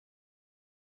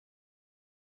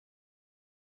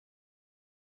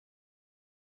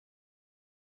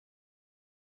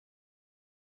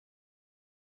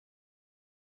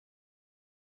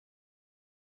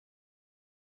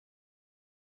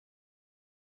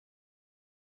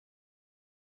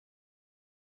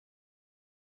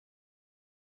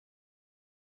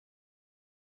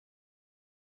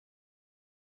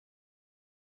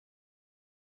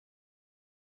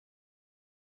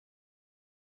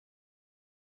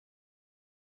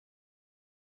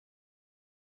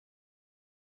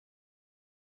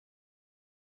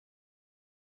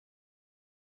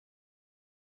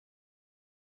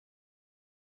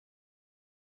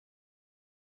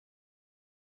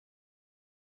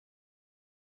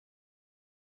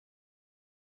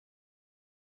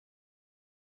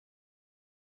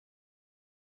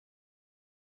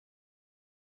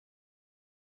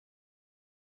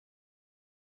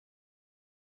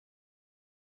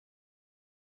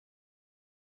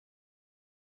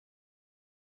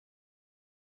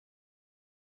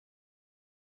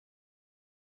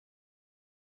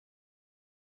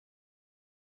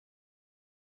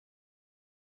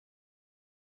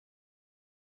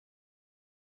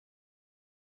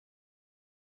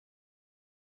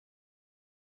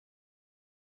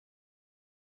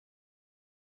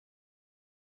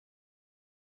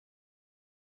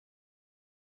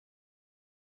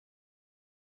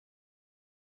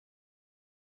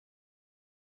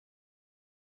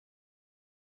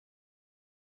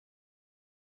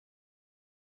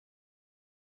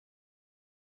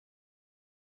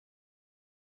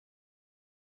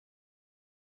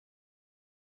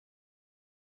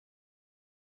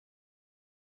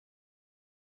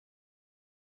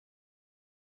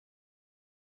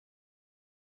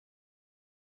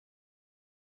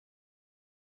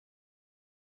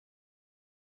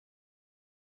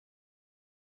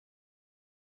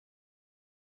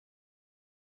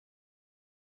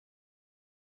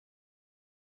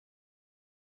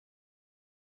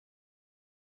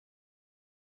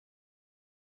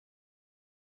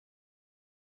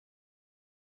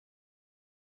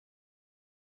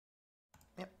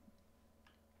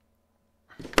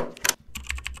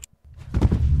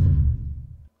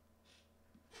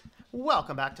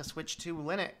Welcome back to Switch to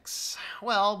Linux.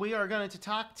 Well, we are going to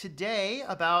talk today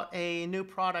about a new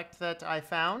product that I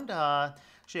found.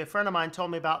 Actually, a friend of mine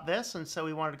told me about this, and so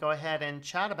we wanted to go ahead and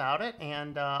chat about it.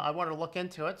 And I wanted to look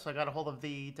into it, so I got a hold of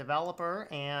the developer,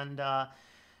 and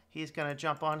he's going to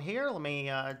jump on here. Let me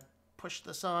push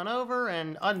this on over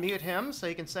and unmute him so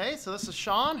you can say. So this is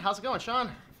Sean. How's it going,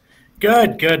 Sean?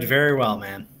 Good, good, very well,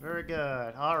 man. Very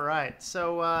good. All right.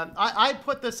 So I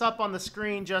put this up on the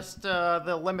screen, just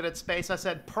the limited space. I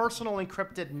said personal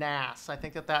encrypted NAS. I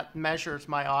think that measures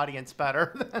my audience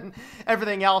better than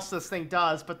everything else this thing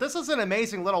does. But this is an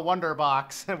amazing little wonder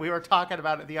box. We were talking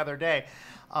about it the other day.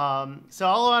 So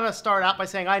I'll want to start out by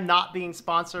saying I'm not being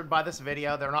sponsored by this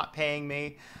video. They're not paying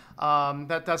me.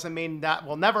 That doesn't mean that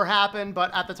will never happen,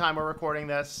 but at the time we're recording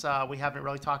this, we haven't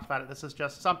really talked about it. This is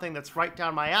just something that's right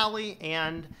down my alley,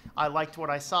 and I liked what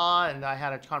I saw, and I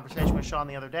had a conversation with Sean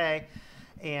the other day,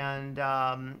 and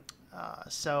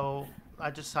so I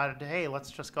decided to, hey,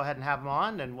 let's just go ahead and have him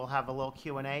on, and we'll have a little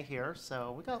Q&A here.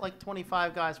 So we got like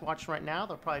 25 guys watching right now.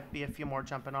 There'll probably be a few more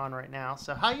jumping on right now.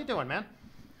 So how you doing, man?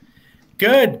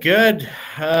 Good, good.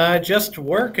 Just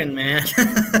working, man.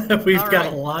 We've got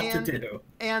a lot to do.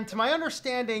 And to my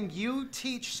understanding, you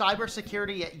teach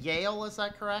cybersecurity at Yale, is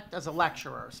that correct? As a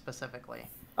lecturer, specifically.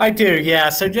 I do, yeah.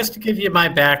 So just to give you my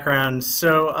background,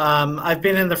 so I've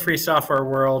been in the free software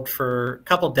world for a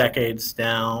couple decades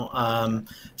now.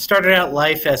 Started out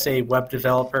life as a web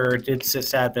developer, did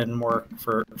sysadmin work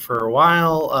for a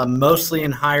while, mostly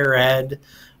in higher ed.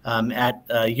 At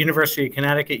University of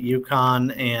Connecticut,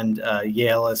 UConn, and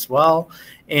Yale as well.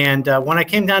 And when I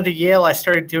came down to Yale, I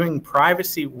started doing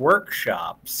privacy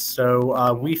workshops.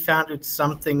 So we founded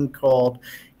something called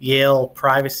Yale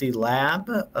Privacy Lab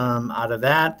out of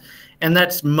that. And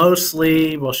that's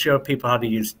mostly, we'll show people how to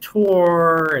use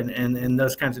Tor and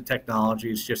those kinds of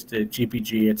technologies, just to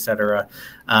GPG, et cetera,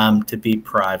 to be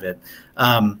private.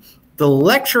 The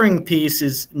lecturing piece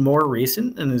is more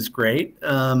recent and is great.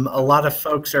 A lot of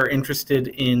folks are interested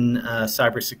in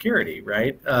cybersecurity,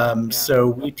 right? So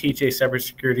we teach a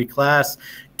cybersecurity class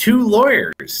to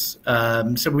lawyers.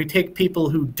 So we take people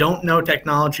who don't know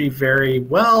technology very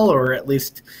well, or at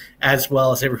least as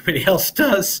well as everybody else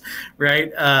does,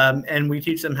 right? And we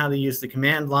teach them how to use the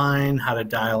command line, how to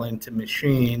dial into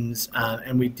machines,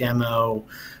 and we demo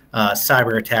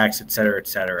cyber attacks, et cetera, et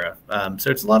cetera.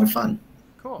 So it's a lot of fun.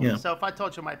 Cool. Yeah. So if I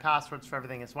told you my passwords for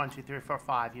everything is 1, 2, 3, 4,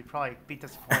 5, you'd probably be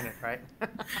disappointed, right?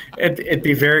 It'd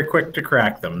be very quick to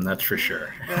crack them, that's for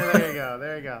sure. There you go.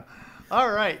 There you go.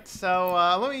 All right. So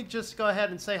let me just go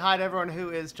ahead and say hi to everyone who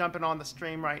is jumping on the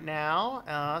stream right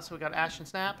now. So we got Ash and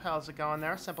Snap. How's it going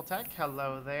there? Simple Tech.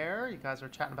 Hello there. You guys are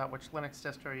chatting about which Linux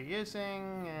distro you're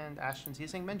using, and Ashton's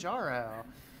using Manjaro.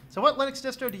 So what Linux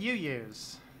distro do you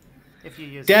use? If you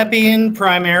use Debian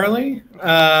primarily.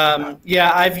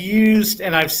 Yeah, I've used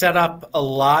and I've set up a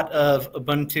lot of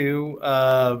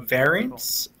Ubuntu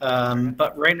variants,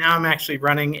 but right now I'm actually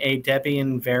running a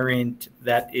Debian variant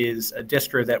that is a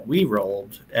distro that we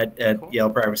rolled at Yale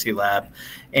Privacy Lab,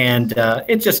 and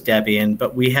it's just Debian,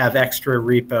 but we have extra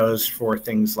repos for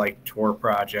things like Tor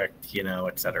project, you know,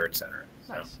 et cetera, et cetera.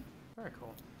 Nice. Very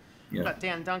cool. Yeah. But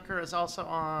Dan Dunker is also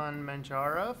on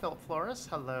Manjaro. Philip Flores,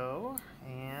 hello.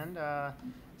 And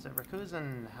is it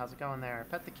Rakuzan? How's it going there?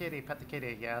 Pet the kitty, pet the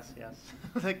kitty. Yes, yes.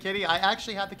 The kitty. I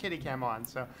actually had the kitty cam on,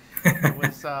 so it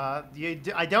was.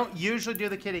 I don't usually do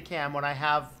the kitty cam when I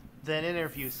have the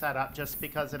interview set up, just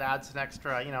because it adds an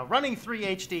extra. You know, running 3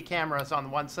 HD cameras on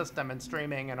one system and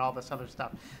streaming and all this other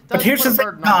stuff. But here's the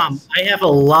thing, Tom. I have a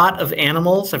lot of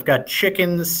animals. I've got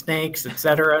chickens, snakes,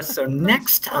 etc. So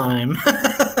next time,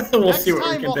 we'll see what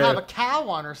we can do. Next time we'll have a cow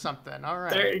on or something. All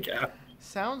right. There you go.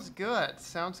 Sounds good.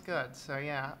 Sounds good. So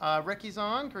yeah, Ricky's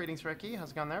on. Greetings, Ricky. How's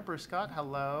it going there? Bruce Scott.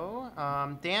 Hello.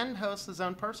 Dan hosts his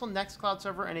own personal Nextcloud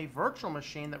server and a virtual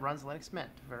machine that runs Linux Mint.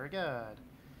 Very good.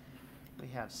 We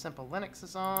have Simple Linux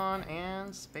is on,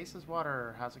 and Space is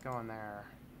Water. How's it going there?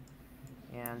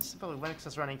 And Simple Linux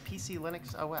is running PC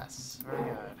Linux OS. Very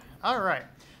good. All right.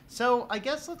 So I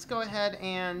guess let's go ahead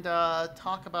and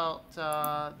talk about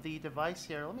the device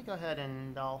here. Let me go ahead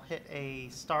and I'll hit a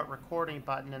start recording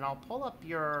button, and I'll pull up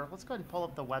let's go ahead and pull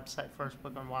up the website first.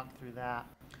 We're going to walk through that.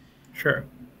 Sure.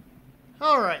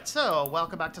 All right, so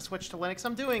welcome back to Switch to Linux.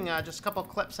 I'm doing just a couple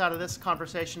clips out of this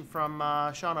conversation from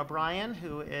Sean O'Brien,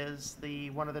 who is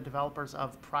one of the developers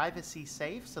of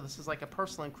PrivacySafe. So this is like a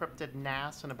personal encrypted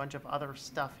NAS and a bunch of other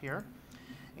stuff here.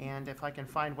 And if I can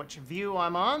find which view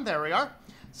I'm on, there we are.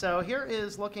 So here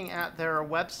is looking at their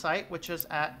website, which is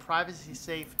at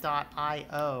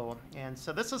privacysafe.io. And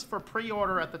so this is for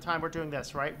pre-order at the time we're doing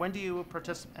this, right? When do you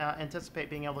anticipate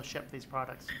being able to ship these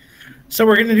products? So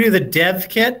we're going to do the dev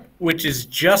kit, which is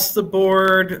just the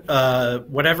board,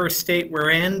 whatever state we're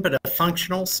in, but a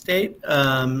functional state,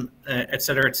 et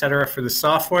cetera, for the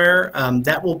software.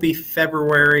 That will be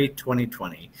February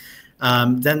 2020.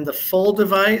 Then the full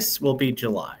device will be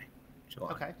July.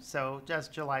 Okay, so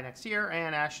just July next year.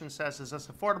 And Ashton says, is this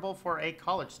affordable for a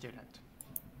college student?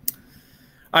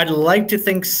 I'd like to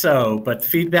think so, but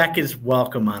feedback is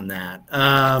welcome on that.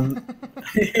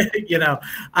 You know,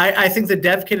 I think the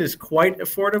dev kit is quite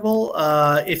affordable.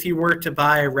 If you were to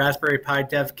buy a Raspberry Pi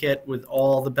dev kit with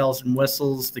all the bells and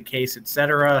whistles, the case,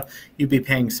 etc., you'd be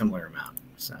paying a similar amount.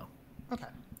 So. Okay,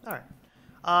 all right.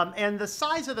 And the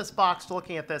size of this box,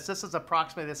 looking at this is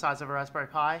approximately the size of a Raspberry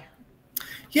Pi?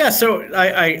 Yeah, so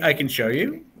I can show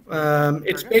you.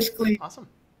 It's basically awesome.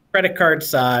 Credit card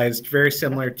sized, very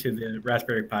similar to the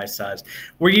Raspberry Pi size.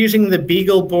 We're using the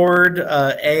Beagle board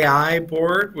AI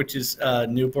board, which is a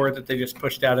new board that they just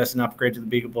pushed out as an upgrade to the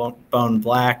Beagle Bone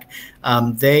Black.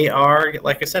 They are,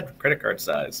 like I said, credit card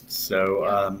sized,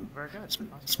 so very good. Awesome.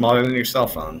 Smaller than your cell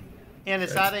phone. And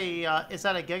is that a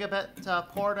gigabit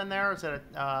port in there? Or is it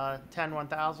a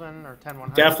 10-1000 or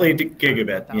 10-100? Definitely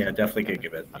gigabit. Yeah, definitely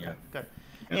gigabit. Okay, yeah. Good.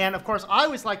 And of course, I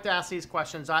always like to ask these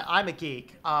questions. I'm a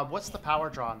geek. What's the power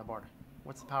draw on the board?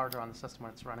 What's the power draw on the system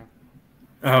when it's running?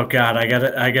 Oh God, I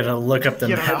gotta look up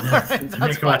the.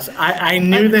 I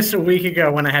knew and, this a week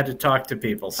ago when I had to talk to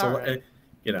people. So. Right.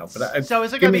 You know, but so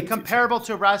is it going to be comparable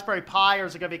to a Raspberry Pi, or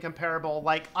is it going to be comparable?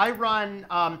 Like I run,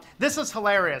 this is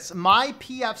hilarious. My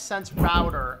pfSense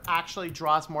router actually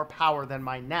draws more power than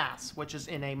my NAS, which is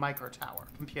in a micro tower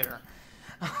computer.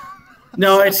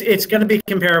 No, it's going to be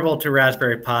comparable to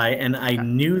Raspberry Pi, and I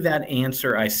knew that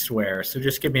answer, I swear. So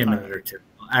just give me a minute or two.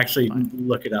 Actually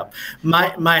look it up.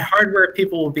 My hardware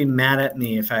people will be mad at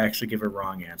me if I actually give a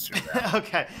wrong answer to that.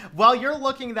 Okay. Well, you're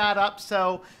looking that up.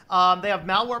 So they have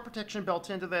malware protection built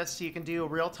into this, so you can do a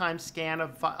real-time scan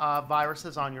of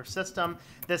viruses on your system.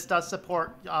 This does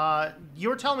support, you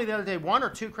were telling me the other day, 1 or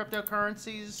 2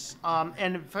 cryptocurrencies,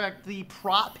 and in fact, the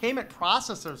payment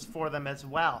processors for them as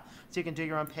well. So you can do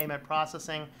your own payment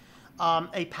processing.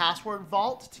 A password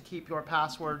vault to keep your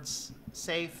passwords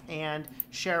safe, and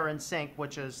share and sync,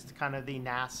 which is kind of the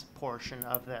NAS portion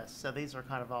of this. So these are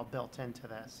kind of all built into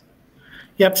this.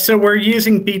 Yep. So we're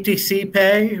using BTC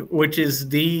Pay, which is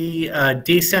the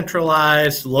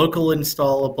decentralized, local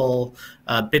installable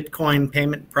Bitcoin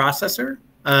payment processor.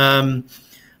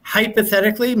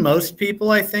 Hypothetically, most people,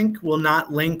 I think, will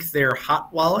not link their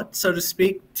hot wallet, so to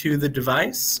speak, to the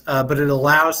device, but it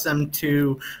allows them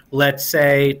to, let's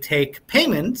say, take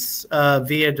payments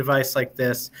via a device like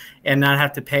this and not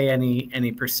have to pay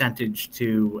any percentage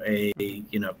to a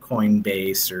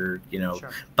Coinbase or sure.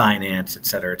 Binance, et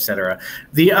cetera, et cetera.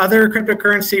 The other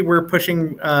cryptocurrency we're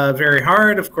pushing very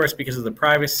hard, of course, because of the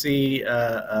privacy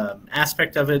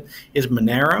aspect of it, is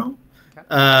Monero.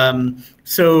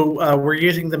 So we're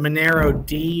using the Monero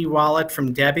D wallet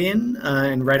from Debian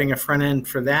and writing a front end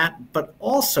for that. But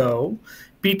also,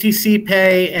 BTC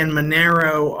Pay and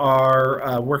Monero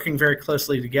are working very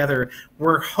closely together.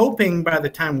 We're hoping by the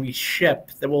time we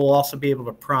ship that we'll also be able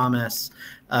to promise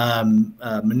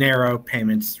Monero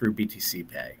payments through BTC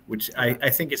Pay, which I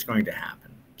think is going to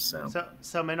happen. So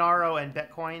Monero and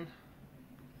Bitcoin?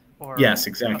 Yes,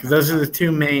 exactly. Okay. Those are the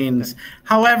two mains. Okay.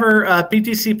 However,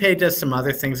 BTC Pay does some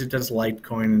other things. It does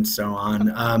Litecoin and so on.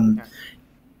 Okay.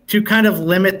 To kind of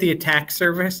limit the attack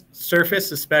surface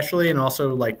especially, and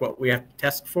also like what we have to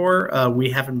test for,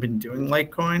 we haven't been doing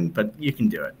Litecoin, but you can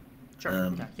do it.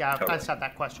 Sure. Yeah, totally. I just had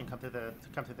that question come through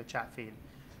the chat feed.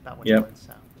 That one. Yep.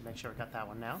 So make sure we got that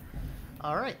one now.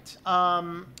 All right.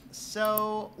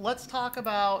 So let's talk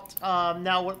about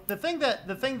now. The thing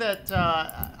that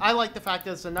I like the fact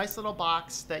is a nice little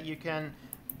box that you can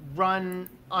run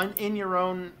in your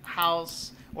own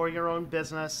house or your own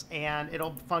business, and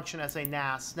it'll function as a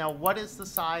NAS. Now, what is the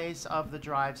size of the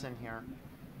drives in here?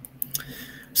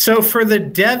 So for the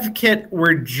dev kit,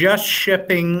 we're just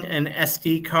shipping an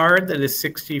SD card that is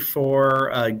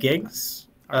 64 gigs.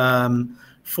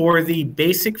 For the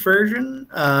basic version,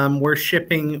 we're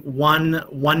shipping one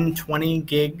 120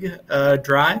 gig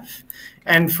drive.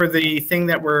 And for the thing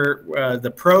that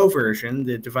the Pro version,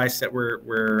 the device that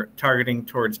we're targeting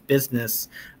towards business,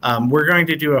 we're going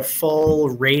to do a full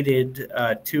rated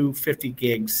 250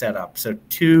 gig setup. So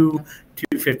two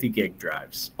 250 gig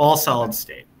drives, all solid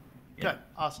state. Yeah. Good,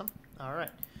 awesome. All right.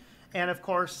 And of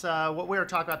course, what we were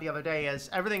talking about the other day is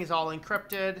everything is all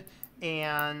encrypted.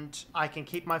 and I can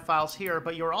keep my files here,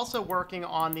 but you're also working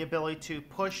on the ability to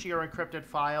push your encrypted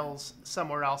files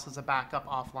somewhere else as a backup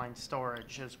offline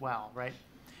storage as well, right?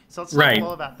 So let's talk a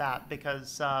little about that,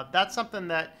 because that's something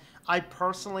that I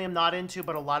personally am not into,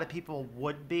 but a lot of people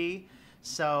would be.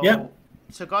 So,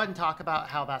 so go ahead and talk about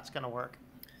how that's going to work.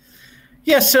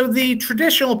 Yeah, so the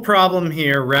traditional problem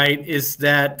here, right, is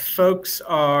that folks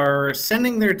are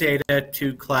sending their data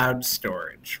to cloud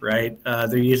storage, right?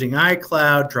 They're using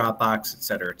iCloud, Dropbox,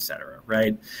 et cetera,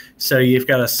 right? So you've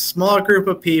got a small group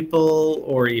of people,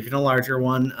 or even a larger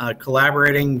one,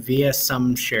 collaborating via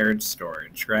some shared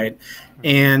storage, right?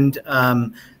 And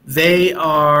they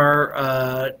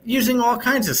are using all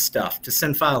kinds of stuff to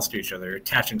send files to each other,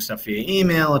 attaching stuff via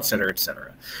email, et cetera, et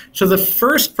cetera. So the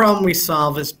first problem we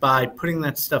solve is by putting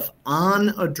that stuff on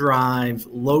a drive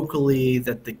locally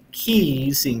that the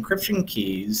keys, the encryption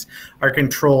keys, are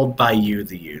controlled by you,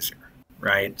 the user,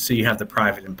 right? So you have the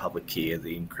private and public key of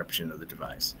the encryption of the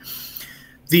device.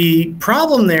 The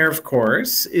problem there, of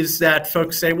course, is that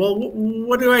folks say, well,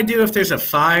 what do I do if there's a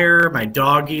fire, my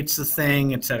dog eats the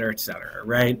thing, et cetera,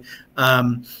 right?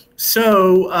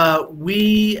 So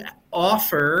we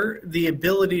offer the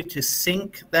ability to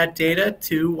sync that data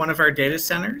to one of our data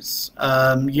centers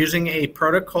using a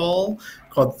protocol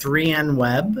called 3N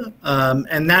Web.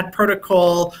 And that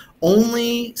protocol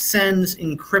only sends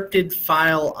encrypted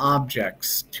file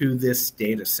objects to this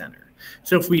data center.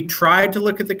 So if we tried to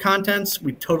look at the contents,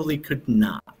 we totally could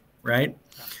not, right?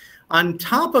 On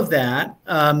top of that,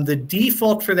 the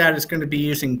default for that is going to be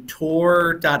using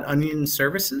Tor.onion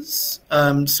services.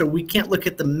 So we can't look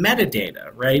at the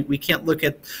metadata, right? We can't look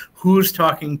at who's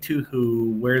talking to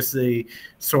who, where's the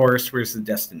source, where's the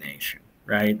destination,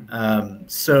 right?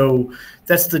 So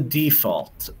that's the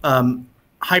default.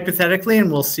 Hypothetically,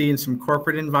 and we'll see in some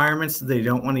corporate environments that they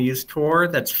don't want to use Tor,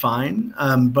 that's fine.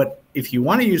 But if you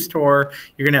want to use Tor,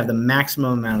 you're going to have the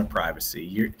maximum amount of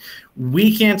privacy.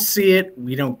 We can't see it.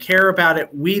 We don't care about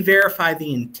it. We verify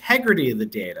the integrity of the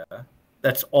data.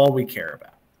 That's all we care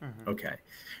about. Okay.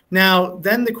 Now,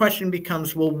 then the question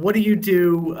becomes, well, what do you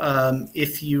do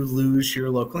if you lose your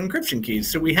local encryption keys?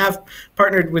 So we have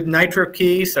partnered with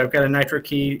NitroKey. So I've got a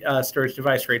NitroKey storage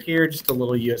device right here, just a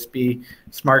little USB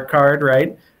smart card,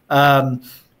 right?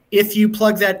 If you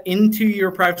plug that into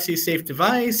your PrivacySafe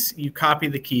device, you copy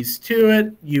the keys to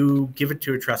it, you give it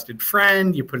to a trusted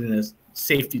friend, you put it in a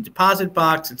safety deposit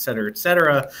box, et cetera, et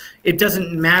cetera. It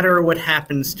doesn't matter what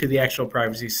happens to the actual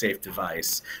PrivacySafe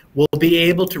device. We'll be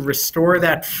able to restore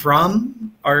that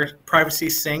from our Privacy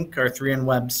Sync, our 3N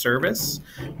Web service,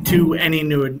 to any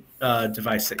new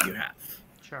device that you have.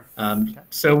 Sure.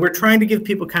 So we're trying to give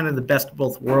people kind of the best of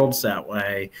both worlds that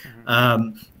way.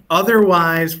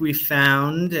 Otherwise, we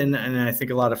found, and I think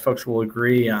a lot of folks will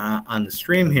agree on the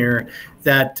stream here,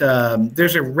 that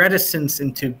there's a reticence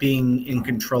into being in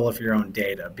control of your own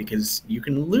data because you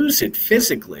can lose it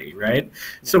physically, right?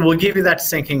 So we'll give you that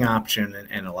syncing option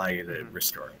and allow you to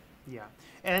restore it. Yeah,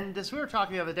 and as we were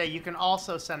talking the other day, you can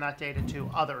also send that data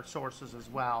to other sources as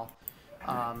well,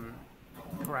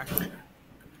 correct?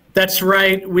 That's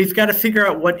right. We've got to figure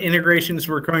out what integrations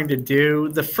we're going to do.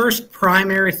 The first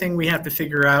primary thing we have to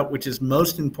figure out, which is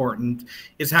most important,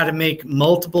 is how to make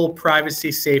multiple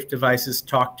privacy-safe devices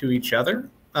talk to each other.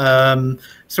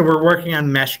 So we're working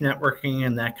on mesh networking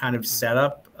and that kind of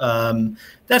setup.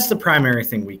 That's the primary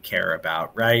thing we care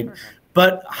about, right?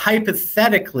 But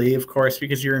hypothetically, of course,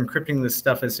 because you're encrypting this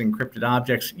stuff as encrypted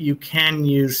objects, you can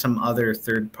use some other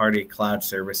third-party cloud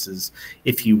services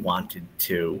if you wanted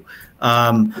to.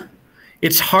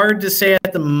 It's hard to say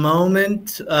at the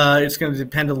moment. It's going to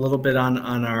depend a little bit on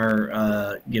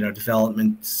our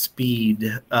development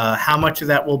speed. How much of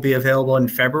that will be available in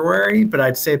February? But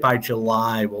I'd say by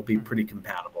July we'll be pretty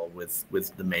compatible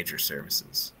with the major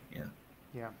services. Yeah.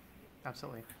 Yeah,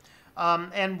 absolutely.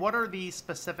 And what are the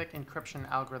specific encryption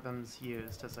algorithms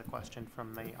used, is a question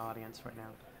from the audience right now.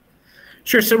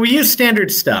 Sure. So we use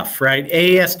standard stuff, right?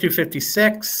 AES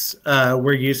 256.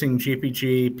 We're using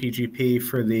GPG, PGP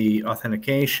for the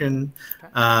authentication.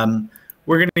 Okay.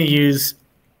 We're going to use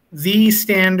the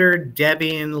standard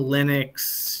Debian,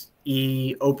 Linux,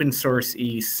 open source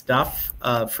stuff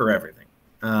for everything.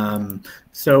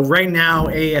 So right now,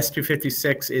 AES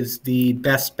 256 is the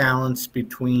best balance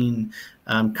between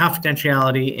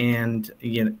confidentiality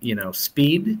and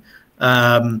speed.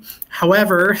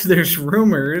 However, there's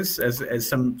rumors, as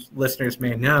some listeners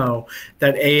may know,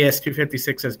 that AES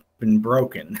 256 has been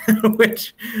broken,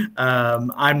 which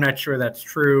I'm not sure that's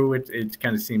true. It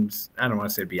kind of seems, I don't want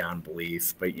to say beyond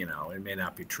belief, but it may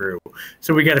not be true.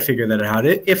 So we got to figure that out.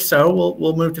 If so,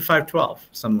 we'll move to 512,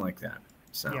 something like that.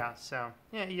 So yeah, so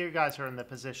yeah, you guys are in the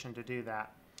position to do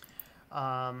that.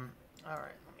 All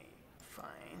right, let me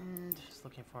find. Just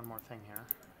looking for one more thing here.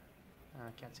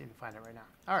 I can't seem to find it right now.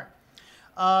 All right.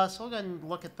 So we'll go ahead and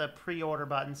look at the pre-order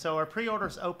button. So are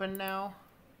pre-orders open now?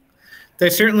 They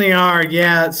certainly are,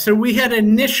 yeah. So we had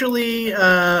initially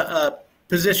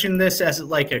positioned this as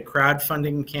like a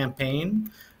crowdfunding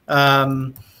campaign.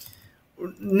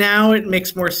 Now it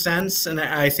makes more sense, and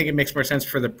I think it makes more sense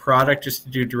for the product just to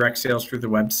do direct sales through the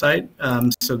website.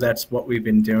 So that's what we've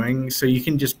been doing. So you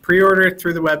can just pre-order it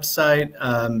through the website,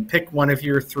 pick one of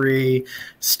your 3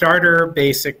 starter,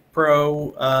 basic,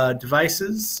 pro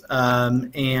devices,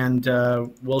 and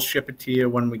we'll ship it to you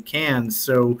when we can.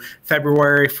 So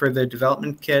February for the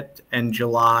development kit and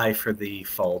July for the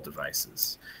full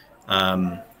devices.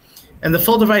 And the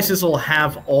full devices will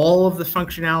have all of the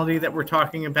functionality that we're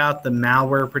talking about, the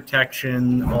malware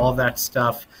protection, all that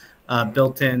stuff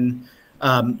built in.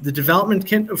 The development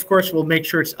kit, of course, will make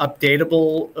sure it's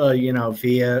updatable,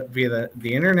 via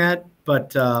the internet.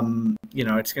 But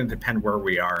it's going to depend where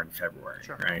we are in February,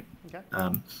 sure. Right? Okay.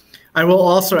 I will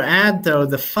also add, though,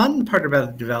 the fun part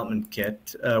about the development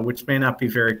kit, which may not be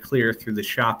very clear through the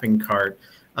shopping cart.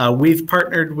 We've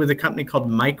partnered with a company called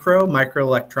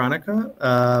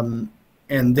Microelectronica,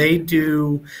 and they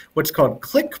do what's called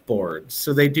clickboards.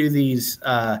 So they do these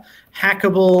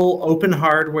hackable open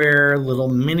hardware little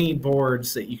mini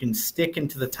boards that you can stick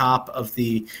into the top of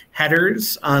the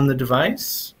headers on the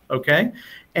device, okay?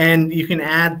 And you can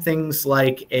add things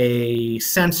like a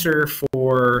sensor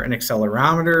for an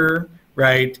accelerometer,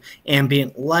 right?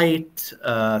 Ambient light,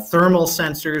 thermal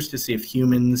sensors to see if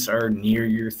humans are near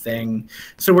your thing.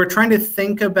 So we're trying to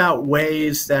think about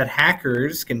ways that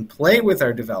hackers can play with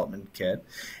our development kit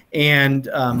and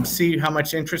see how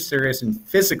much interest there is in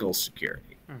physical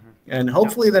security. And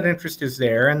hopefully that interest is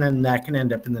there, and then that can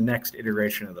end up in the next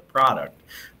iteration of the product.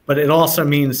 But it also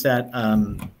means that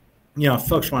if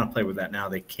folks want to play with that now,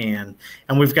 they can.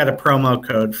 And we've got a promo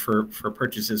code for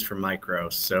purchases from Micro.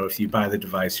 So if you buy the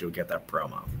device, you'll get that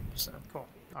promo. So. Cool.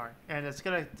 All right. And is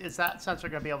that sensor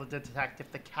going to be able to detect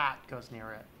if the cat goes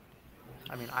near it?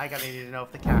 I mean, I need to know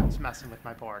if the cat's messing with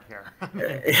my board here.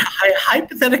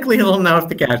 Hypothetically, it'll know if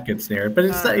the cat gets near it. But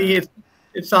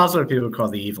it's also what people call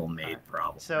the evil maid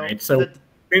problem. So, right?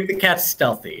 Maybe the cat's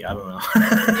stealthy. I don't know.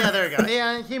 Yeah, there you go.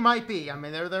 Yeah, he might be. I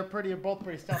mean, they're both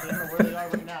pretty stealthy. I don't know where they are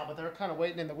right now, but they're kind of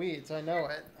waiting in the weeds. I know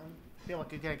it. I feel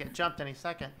like you're gonna get jumped any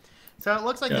second. So it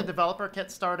looks like the developer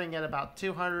kit's starting at about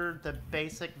 200. The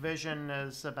basic vision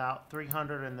is about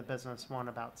 300, and the business one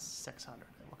about 600. It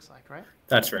looks like, right?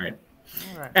 That's right.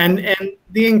 All right. And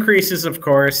the increases, of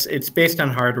course, it's based on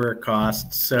hardware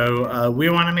costs. So we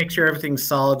want to make sure everything's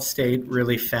solid state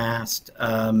really fast.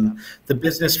 The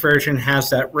business version has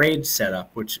that RAID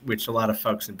setup, which a lot of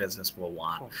folks in business will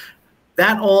want. Cool.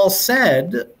 That all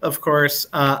said, of course,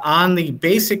 on the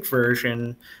basic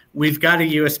version, we've got a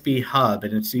USB hub,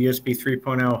 and it's a USB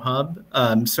 3.0 hub.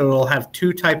 So it'll have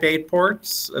 2 Type A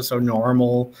ports, so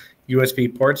normal USB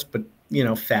ports, but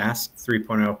fast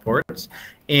 3.0 ports,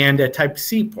 and a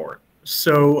Type-C port.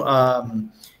 So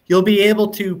you'll be able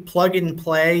to plug and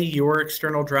play your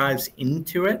external drives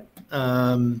into it.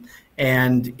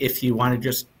 And if you want to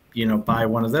just, buy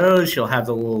one of those, you'll have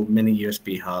the little mini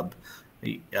USB hub,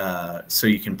 so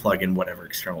you can plug in whatever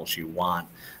externals you want.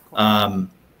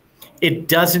 It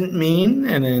doesn't mean,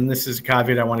 and this is a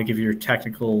caveat I want to give your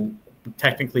technically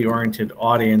oriented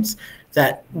audience,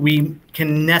 that we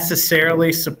can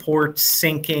necessarily support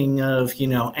syncing of,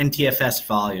 NTFS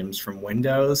volumes from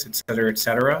Windows, et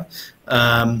cetera,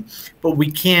 but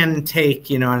we can take,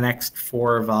 an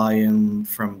X4 volume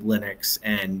from Linux,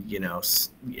 and,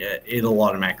 it'll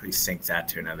automatically sync that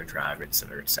to another drive, et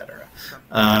cetera.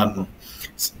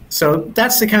 So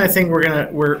that's the kind of thing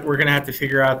we're gonna have to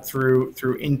figure out through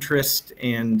interest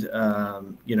and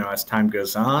as time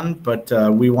goes on. But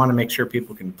we want to make sure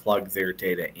people can plug their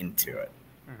data into it.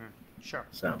 Sure,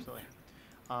 absolutely.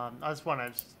 I just want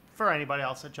to, for anybody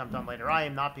else that jumped on later, I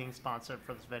am not being sponsored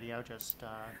for this video. Just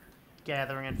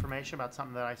gathering information about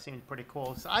something that I seen pretty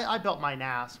cool. So I built my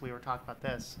NAS. We were talking about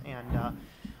this, and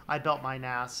I built my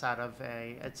NAS out of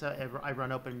I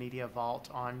run Open Media Vault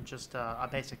on just a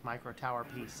basic micro tower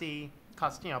PC.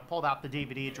 Pulled out the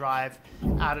DVD drive,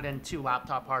 added in 2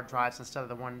 laptop hard drives instead of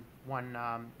the one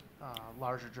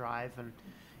larger drive, and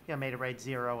made a RAID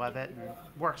 0 of it, and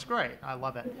works great. I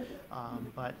love it.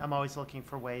 But I'm always looking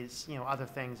for ways, other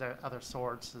things, other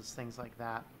sources, things like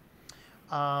that.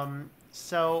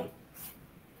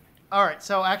 All right,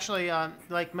 so actually,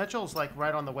 Mitchell's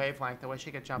right on the wavelength. I wish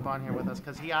he could jump on here with us,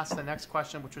 because he asked the next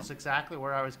question, which was exactly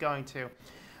where I was going to.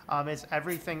 Is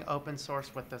everything open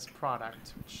source with this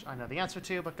product? Which I know the answer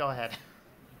to, but go ahead.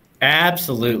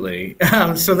 Absolutely.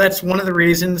 So that's one of the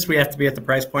reasons we have to be at the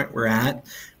price point we're at.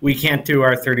 We can't do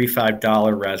our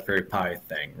 $35 Raspberry Pi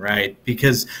thing, right?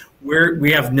 Because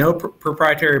we have no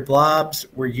proprietary blobs.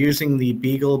 We're using the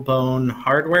BeagleBone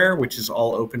hardware, which is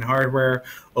all open hardware,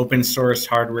 open source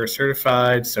hardware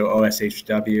certified. So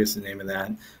OSHW is the name of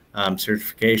that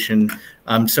certification.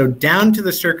 So down to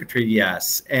the circuitry,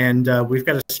 yes. And we've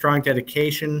got a strong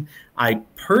dedication. I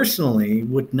personally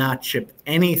would not ship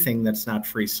anything that's not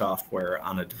free software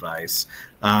on a device.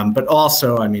 But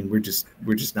also, I mean, we're just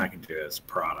not going to do it as a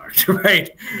product, right?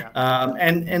 Yeah.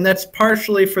 And that's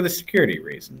partially for the security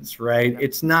reasons, right? Yeah.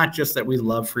 It's not just that we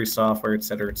love free software, et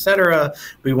cetera, et cetera.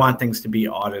 We want things to be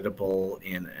auditable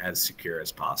and as secure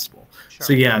as possible. Sure.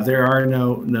 So yeah, there are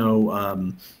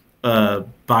no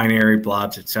binary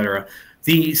blobs, et cetera.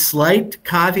 The slight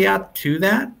caveat to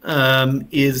that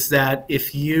is that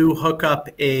if you hook up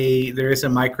there is a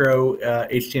micro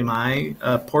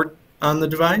HDMI port on the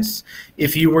device.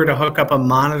 If you were to hook up a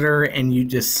monitor and you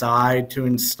decide to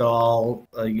install,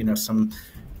 some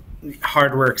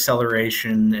hardware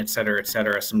acceleration, et cetera,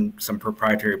 some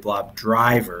proprietary blob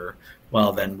driver,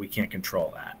 well, then we can't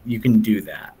control that. You can do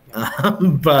that,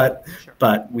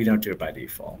 but we don't do it by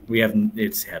default.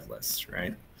 It's headless,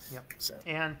 right? Yep. So.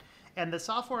 And the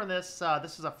software in this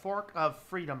is a fork of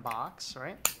FreedomBox,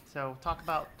 right? So talk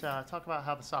about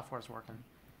how the software is working.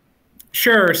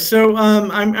 Sure. So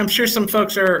I'm sure some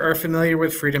folks are familiar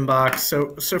with FreedomBox. So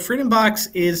FreedomBox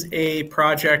is a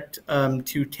project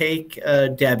to take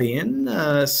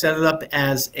Debian, set it up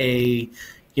as a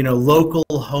local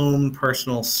home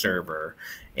personal server.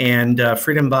 And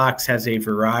FreedomBox has a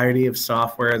variety of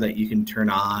software that you can turn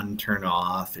on, turn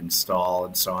off, install,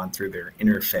 and so on through their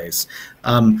interface.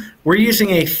 We're using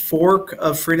a fork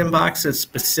of FreedomBox that's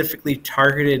specifically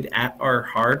targeted at our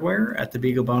hardware, at the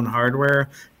BeagleBone hardware,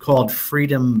 called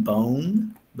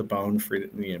FreedomBone. The bone,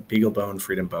 BeagleBone,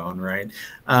 FreedomBone, right?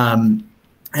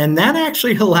 And that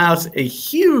actually allows a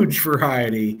huge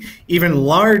variety, even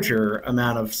larger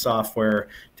amount of software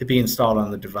to be installed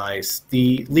on the device.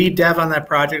 The lead dev on that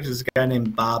project is a guy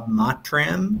named Bob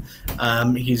Mottram.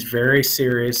 He's very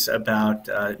serious about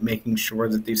making sure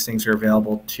that these things are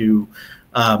available to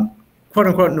quote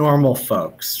unquote normal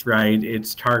folks, right?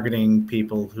 It's targeting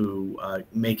people who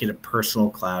make it a personal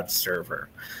cloud server.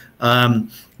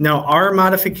 Now, our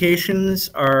modifications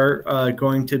are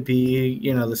going to be,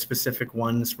 the specific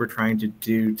ones we're trying to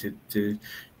do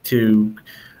to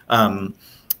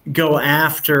go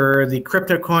after the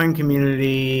crypto coin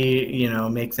community,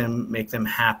 make them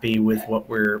happy with what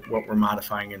we're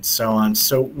modifying and so on.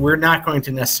 So we're not going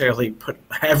to necessarily put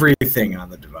everything on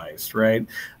the device, right?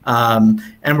 And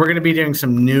we're going to be doing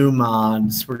some new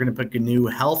mods. We're going to put GNU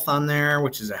Health on there,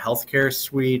 which is a healthcare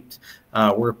suite.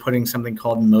 We're putting something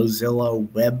called Mozilla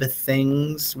Web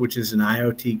Things, which is an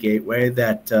IoT gateway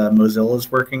that Mozilla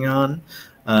is working on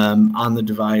the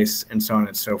device, and so on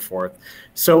and so forth.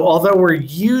 So although we're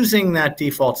using that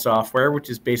default software, which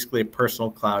is basically a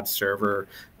personal cloud server,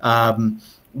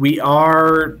 we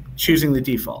are choosing the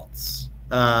defaults.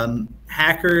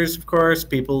 Hackers, of course,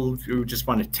 people who just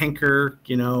want to tinker,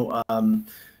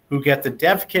 who get the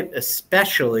dev kit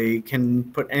especially, can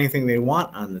put anything they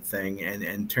want on the thing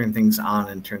and turn things on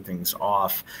and turn things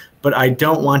off. But I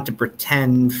don't want to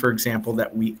pretend, for example,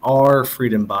 that we are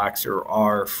FreedomBox or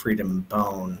are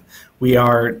FreedomBone. We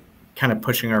are kind of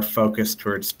pushing our focus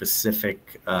towards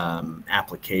specific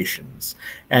applications.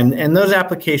 And those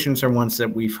applications are ones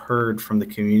that we've heard from the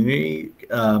community,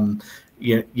 and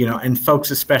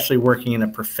folks especially working in a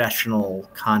professional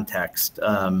context,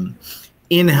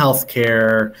 in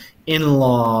healthcare, in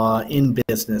law, in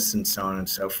business, and so on and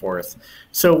so forth.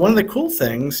 So one of the cool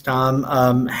things,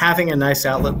 Tom, having a nice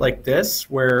outlet like this,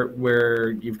 where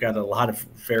you've got a lot of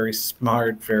very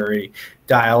smart, very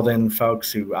dialed-in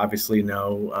folks who obviously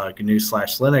know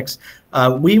GNU/Linux,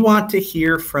 we want to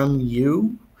hear from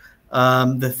you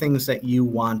the things that you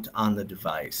want on the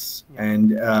device. Yeah.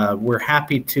 And we're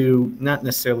happy to not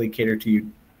necessarily cater to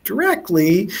you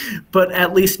directly, but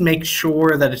at least make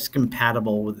sure that it's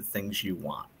compatible with the things you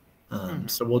want.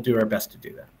 So we'll do our best to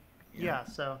do that. Yeah,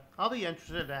 so I'll be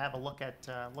interested to have a look at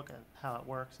how it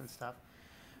works and stuff.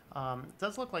 It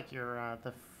does look like your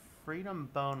the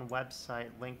FreedomBone website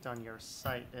linked on your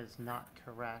site is not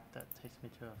correct. That takes me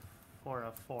to a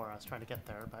 404. I was trying to get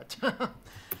there, but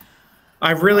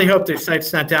I really hope their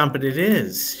site's not down, but it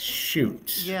is.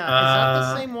 Shoot. Yeah, is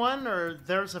that the same one? Or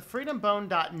there's a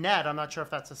freedombone.net. I'm not sure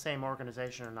if that's the same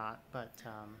organization or not, but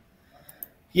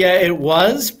yeah, it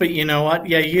was, but you know what?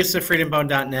 Yeah, use the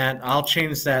freedombone.net. I'll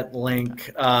change that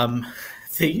link.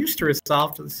 they used to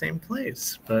resolve to the same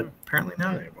place, but apparently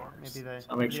not anymore. Maybe So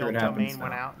I'll make sure it happens domain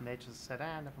went out and they just said,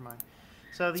 never mind.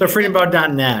 So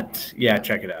freedombot.net, yeah,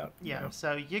 check it out. Yeah,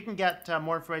 so you can get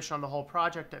more information on the whole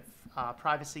project at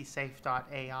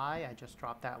PrivacySafe.ai. I just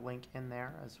dropped that link in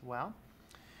there as well.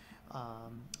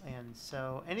 And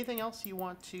so anything else you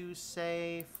want to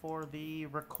say for the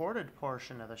recorded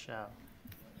portion of the show?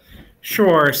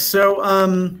 Sure. So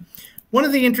one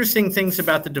of the interesting things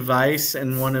about the device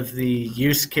and one of the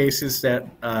use cases that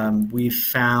we've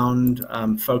found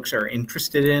folks are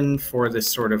interested in for this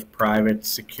sort of private,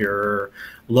 secure,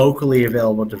 locally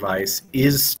available device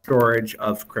is storage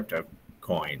of crypto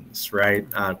coins, right?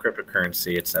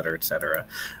 Cryptocurrency, et cetera, et cetera.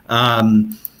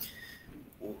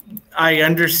 I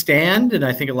understand, and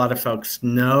I think a lot of folks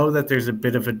know that there's a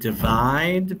bit of a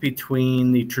divide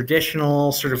between the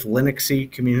traditional sort of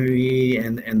Linuxy community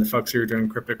and the folks who are doing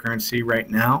cryptocurrency right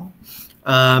now.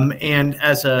 And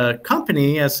as a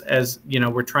company, as you know,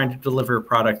 we're trying to deliver a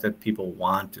product that people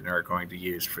want and are going to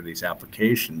use for these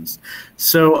applications.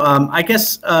 So I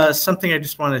guess something I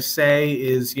just want to say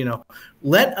is, you know,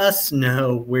 let us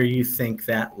know where you think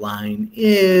that line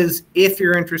is if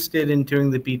you're interested in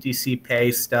doing the BTC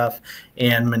Pay stuff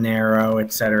and Monero,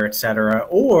 et cetera,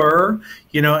 or,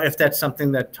 you know, if that's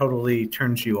something that totally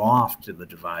turns you off to the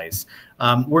device.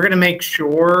 We're going to make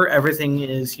sure everything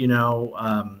is, you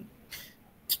know,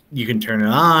 you can turn it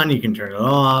on, you can turn it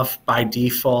off. By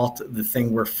default, the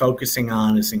thing we're focusing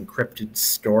on is encrypted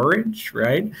storage,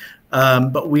 right?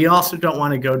 But we also don't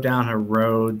want to go down a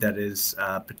road that is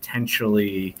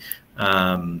potentially,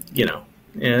 you know,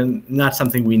 and not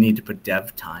something we need to put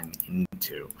dev time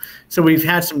into. So we've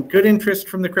had some good interest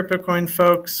from the CryptoCoin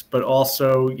folks, but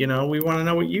also, you know, we want to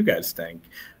know what you guys think.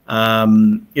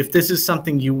 If this is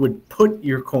something you would put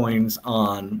your coins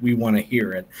on, we want to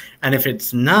hear it. And if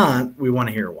it's not, we want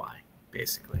to hear why,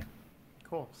 basically.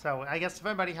 Cool. So I guess if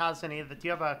anybody has any, do you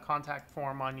have a contact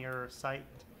form on your site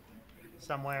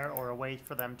somewhere or a way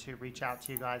for them to reach out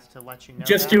to you guys to let you know?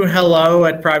 Just do hello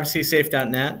at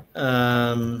privacysafe.net,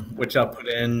 which I'll put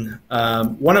in.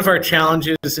 One of our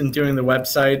challenges in doing the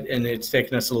website, and it's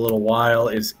taken us a little while,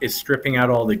 is stripping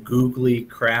out all the googly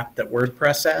crap that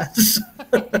WordPress has.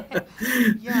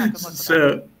 Yeah, good luck with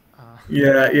so,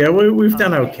 that. We've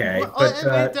done okay. Well,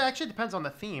 but it actually depends on the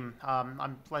theme.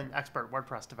 I'm an expert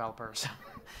WordPress developer, so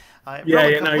you're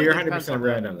 100%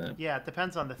 right on that. Yeah, it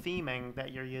depends on the theming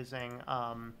that you're using.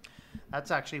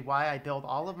 That's actually why I build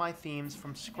all of my themes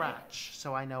from scratch,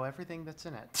 so I know everything that's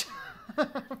in it.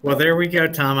 Well, there we go,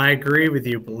 Tom. I agree with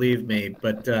you, believe me.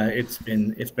 But it's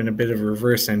been a bit of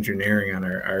reverse engineering on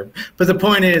our. But the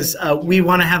point is, we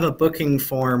want to have a booking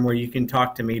form where you can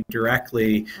talk to me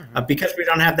directly. Because we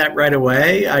don't have that right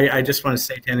away, I just want to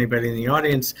say to anybody in the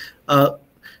audience,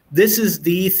 this is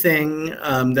the thing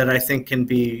that I think can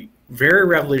be very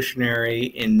revolutionary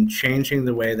in changing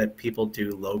the way that people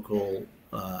do local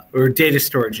or data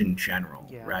storage in general,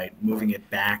 right? Moving it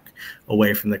back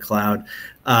away from the cloud.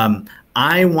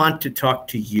 I want to talk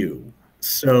to you.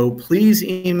 So please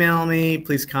email me,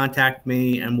 please contact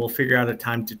me, and we'll figure out a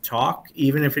time to talk,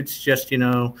 even if it's just, you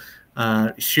know,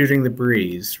 shooting the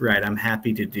breeze, right? I'm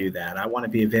happy to do that. I want to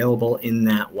be available in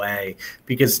that way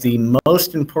because the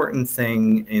most important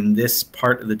thing in this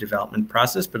part of the development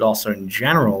process, but also in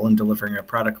general in delivering a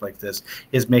product like this,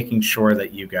 is making sure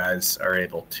that you guys are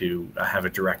able to have a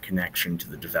direct connection to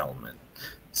the development.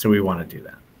 So we want to do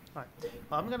that. All right.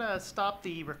 Well, I'm going to stop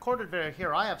the recorded video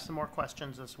here. I have some more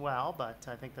questions as well, but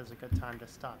I think there's a good time to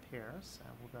stop here. So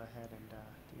we'll go ahead and do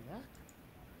that.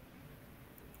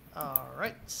 All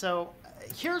right, so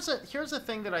here's a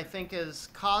thing that I think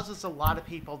causes a lot of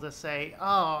people to say,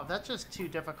 oh, that's just too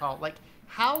difficult. Like,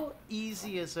 how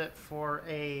easy is it for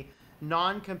a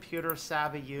non-computer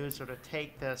savvy user to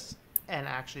take this and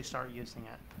actually start using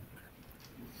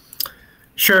it?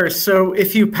 Sure. So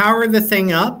if you power the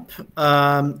thing up,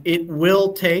 it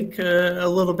will take a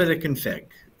little bit of config.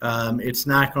 It's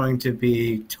not going to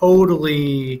be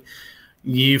totally...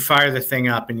 You fire the thing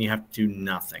up and you have to do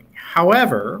nothing.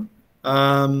 However,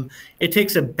 it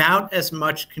takes about as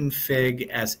much config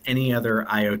as any other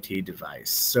IoT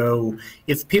device. So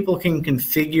if people can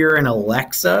configure an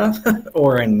Alexa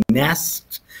or a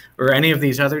Nest or any of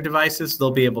these other devices, they'll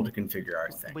be able to configure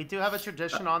our thing. We do have a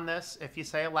tradition on this. If you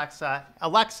say Alexa,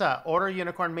 Alexa, order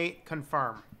unicorn meat,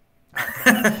 confirm.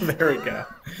 There we go.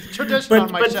 Tradition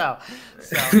on my show.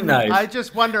 So nice. I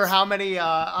just wonder how many.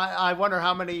 I wonder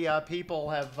how many people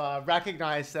have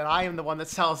recognized that I am the one that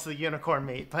sells the unicorn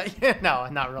meat. But no,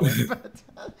 not really. But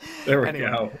there we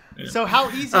go. Yeah. So how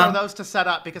easy are those to set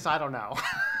up? Because I don't know.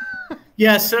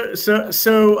 Yeah,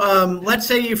 let's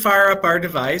say you fire up our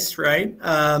device, right?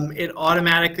 It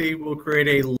automatically will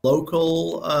create a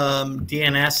local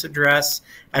DNS address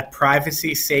at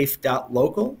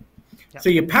privacysafe.local. Yep. So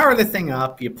you power the thing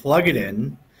up, you plug it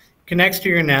in, connects to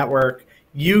your network,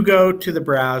 you go to the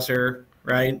browser,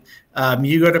 right?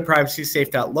 You go to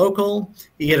privacysafe.local,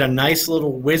 you get a nice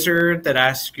little wizard that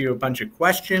asks you a bunch of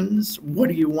questions. What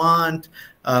do you want?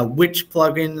 Which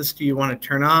plugins do you want to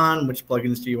turn on? Which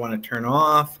plugins do you want to turn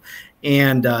off?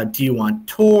 And do you want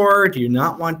Tor? Do you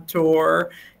not want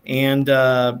Tor? And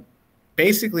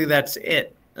basically that's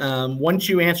it. Once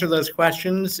you answer those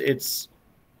questions, it's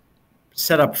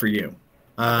set up for you.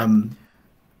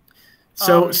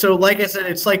 So like I said,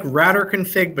 it's like router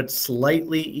config, but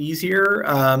slightly easier.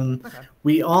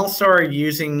 We also are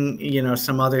using,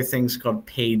 some other things called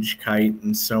page kite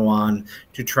and so on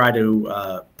to try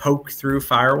to poke through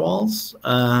firewalls.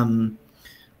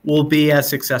 We'll be as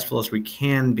successful as we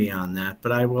can be on that,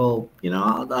 but I will,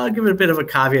 I'll give it a bit of a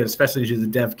caveat, especially to the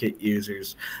dev kit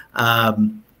users.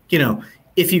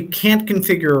 If you can't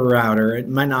configure a router, it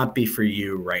might not be for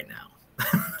you right now.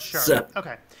 Sure.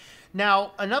 Okay.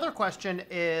 Now, another question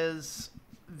is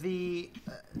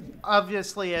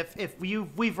obviously if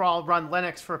we've all run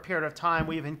Linux for a period of time,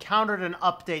 we've encountered an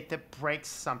update that breaks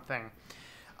something.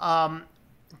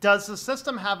 Does the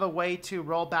system have a way to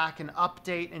roll back an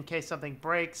update in case something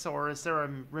breaks, or is there a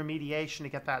remediation to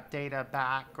get that data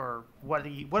back, or what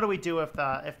do we do if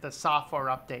the software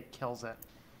update kills it?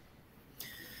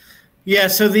 Yeah,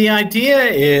 so the idea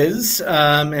is,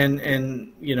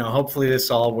 and hopefully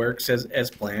this all works as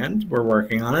planned. We're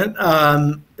working on it.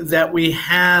 That we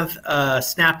have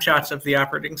snapshots of the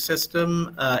operating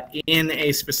system in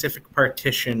a specific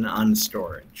partition on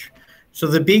storage. So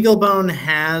the BeagleBone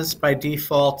has by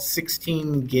default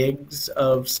 16 gigs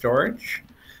of storage.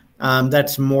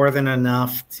 That's more than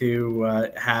enough to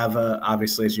have,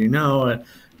 obviously, as you know,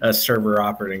 a server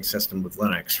operating system with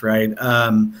Linux, right?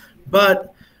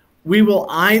 But we will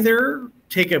either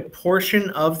take a portion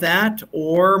of that,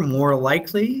 or more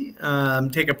likely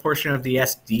take a portion of the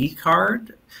SD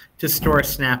card to store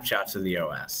snapshots of the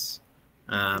OS.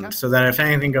 So that if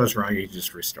anything goes wrong, you can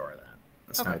just restore that.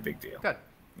 That's not a big deal. Good.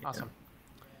 Awesome.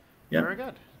 Yeah. Very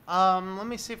good. Let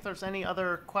me see if there's any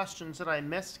other questions that I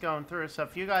missed going through. So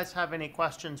if you guys have any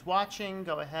questions watching,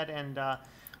 go ahead and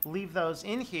leave those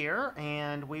in here,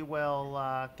 and we will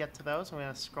get to those. I'm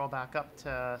going to scroll back up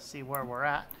to see where we're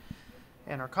at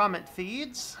in our comment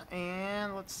feeds,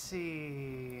 and let's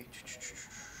see.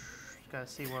 Got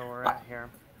to see where we're at here.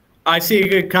 I see a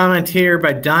good comment here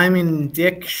by Diamond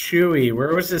Dick Shuey.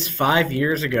 Where was this 5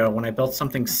 years ago when I built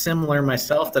something similar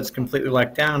myself that's completely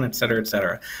let down, et cetera, et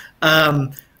cetera?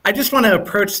 I just want to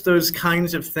approach those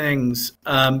kinds of things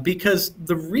because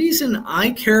the reason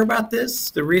I care about this,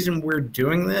 the reason we're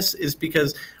doing this, is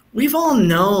because we've all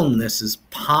known this is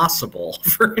possible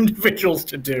for individuals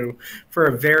to do for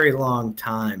a very long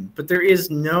time, but there is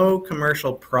no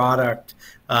commercial product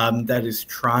that is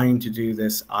trying to do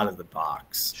this out of the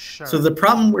box. Sure. So the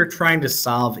problem we're trying to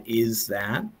solve is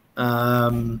that.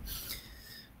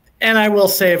 And I will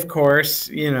say, of course,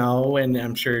 and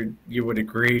I'm sure you would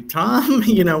agree, Tom,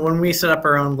 when we set up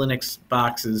our own Linux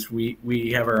boxes,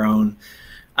 we have our own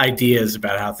ideas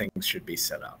about how things should be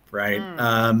set up, right?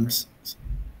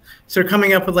 So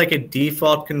coming up with like a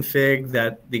default config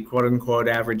that the quote-unquote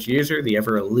average user, the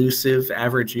ever-elusive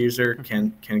average user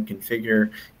can configure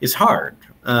is hard.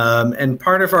 And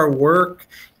part of our work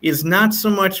is not so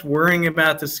much worrying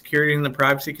about the security and the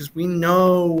privacy, because we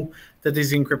know that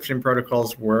these encryption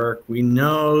protocols work. We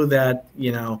know that,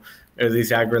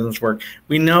 these algorithms work.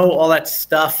 We know all that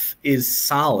stuff is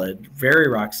solid, very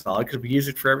rock solid, because we use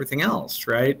it for everything else,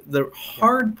 right? The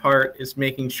hard part is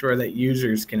making sure that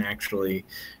users can actually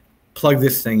plug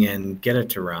this thing in, get it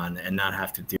to run, and not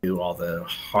have to do all the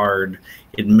hard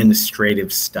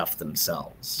administrative stuff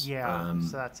themselves. Yeah,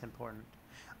 so that's important.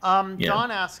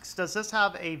 John asks, does this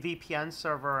have a VPN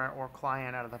server or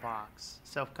client out of the box?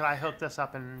 So could I hook this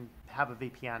up and have a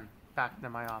VPN back into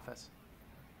my office?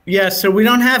 Yeah, so we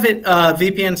don't have it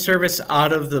VPN service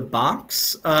out of the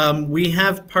box. We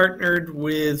have partnered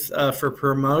with, for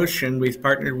promotion, we've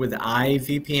partnered with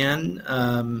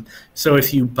iVPN. So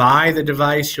if you buy the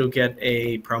device, you'll get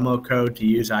a promo code to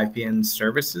use iVPN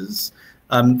services.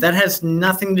 That has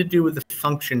nothing to do with the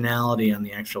functionality on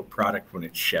the actual product when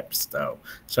it ships, though.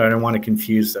 So I don't want to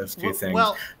confuse those two things.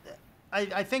 Well,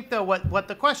 I think, though, what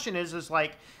the question is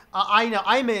like, I know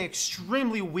I'm an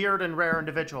extremely weird and rare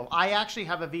individual. I actually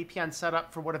have a VPN set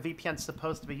up for what a VPN is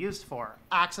supposed to be used for,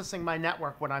 accessing my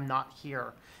network when I'm not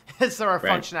here. Is there a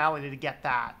functionality to get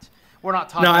that? we're not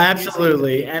talking No, about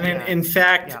absolutely. And in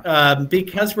fact, yeah.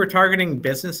 because we're targeting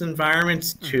business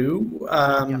environments too,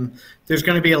 Yeah. there's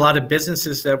going to be a lot of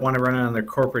businesses that want to run it on their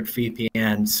corporate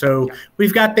VPN. So Yeah.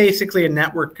 we've got basically a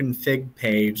network config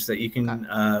page that you can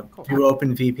Cool. do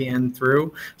OpenVPN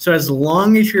through. So as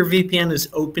long as your VPN is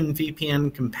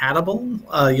OpenVPN compatible,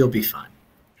 you'll be fine.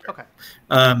 Okay.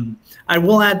 I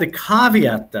will add the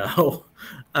caveat, though.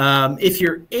 If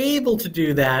you're able to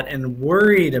do that and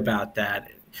worried about that,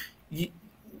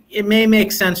 it may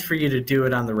make sense for you to do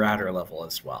it on the router level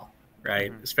as well,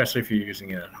 right? Especially if you're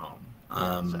using it at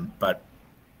home. But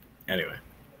anyway.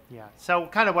 Yeah. So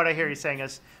kind of what I hear you saying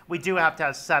is we do have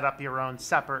to set up your own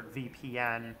separate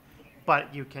VPN,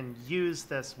 but you can use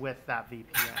this with that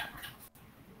VPN.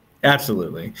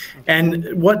 Absolutely.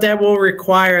 And what that will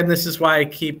require, and this is why I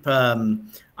keep,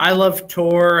 I love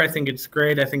Tor. I think it's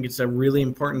great. I think it's a really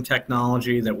important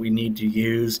technology that we need to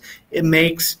use. It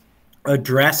makes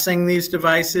addressing these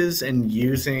devices and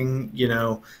using,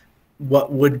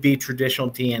 what would be traditional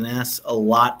DNS a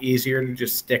lot easier to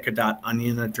just stick a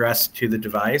 .onion address to the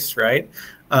device, right?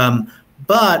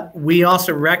 But we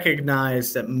also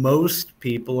recognize that most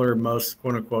people, or most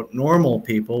quote unquote normal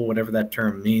people, whatever that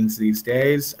term means these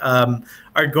days,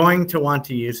 are going to want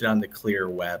to use it on the clear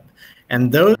web.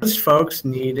 And those folks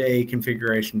need a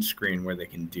configuration screen where they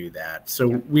can do that. So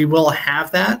we will have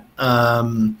that.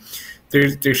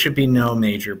 There should be no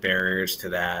major barriers to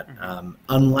that,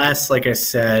 unless, like I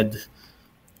said,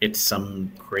 it's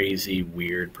some crazy,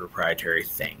 weird proprietary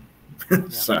thing.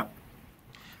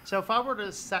 So if I were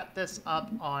to set this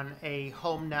up on a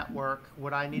home network,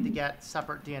 would I need to get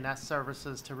separate DNS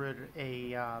services to route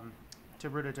a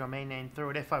domain name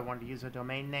through it if I wanted to use a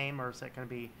domain name, or is it going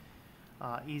to be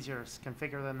easier to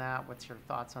configure than that? What's your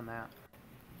thoughts on that?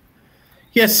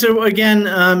 Yes. So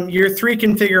again, your three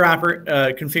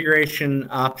configuration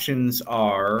options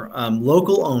are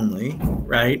local only,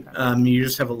 right? You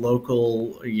just have a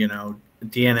local,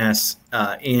 DNS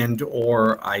and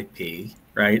or IP,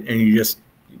 right? And you just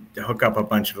hook up a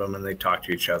bunch of them and they talk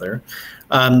to each other.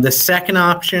 The second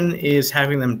option is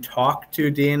having them talk to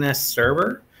a DNS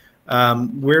server.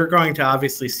 We're going to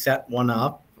obviously set one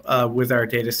up with our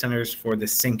data centers for the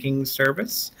syncing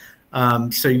service.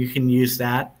 So you can use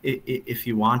that if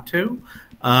you want to.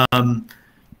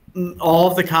 All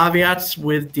of the caveats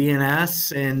with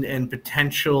DNS and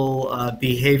potential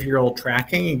behavioral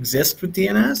tracking exist with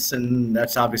DNS, and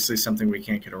that's obviously something we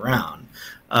can't get around.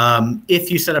 If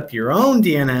you set up your own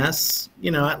DNS,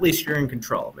 at least you're in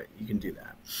control of it. You can do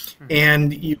that.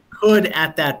 And you could,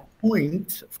 at that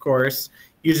point, of course,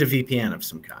 use a VPN of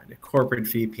some kind, a corporate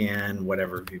VPN,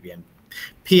 whatever VPN.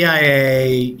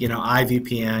 PIA,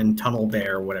 iVPN,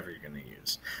 TunnelBear, whatever you're going to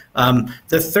use.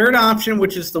 The third option,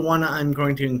 which is the one I'm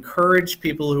going to encourage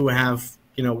people who have,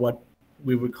 what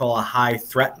we would call a high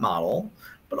threat model,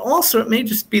 but also it may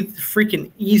just be the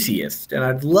freaking easiest. And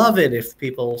I'd love it if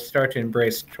people start to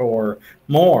embrace Tor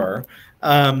more.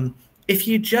 If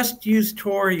you just use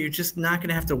Tor, you're just not going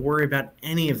to have to worry about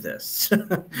any of this,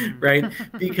 right?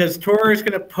 Because Tor is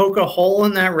going to poke a hole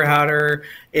in that router.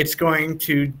 It's going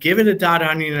to give it a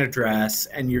 .onion address,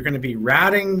 and you're going to be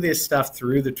routing this stuff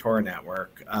through the Tor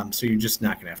network. So you're just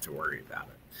not going to have to worry about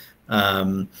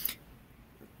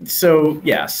it. So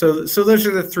those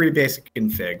are the three basic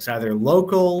configs: either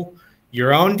local,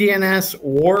 your own DNS,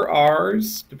 or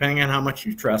ours, depending on how much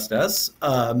you trust us,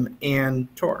 and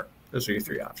Tor. Those are your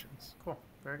three options.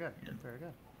 Very good. Yeah. Very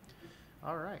good.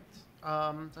 All right.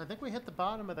 I think we hit the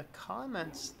bottom of the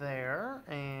comments there,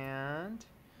 and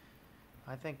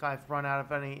I think I've run out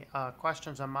of any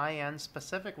questions on my end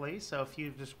specifically. So if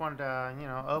you just wanted to,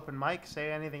 open mic,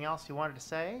 say anything else you wanted to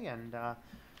say, and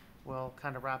we'll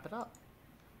kind of wrap it up.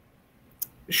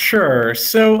 Sure.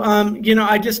 So,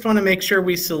 I just want to make sure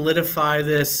we solidify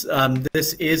this.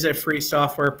 This is a free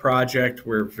software project.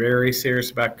 We're very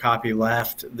serious about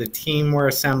copyleft. The team we're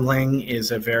assembling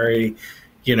is a very,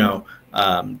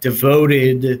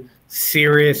 devoted,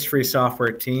 serious free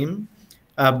software team.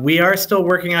 We are still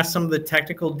working on some of the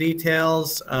technical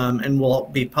details, and we'll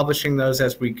be publishing those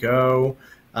as we go.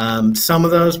 Some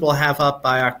of those we'll have up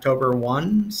by October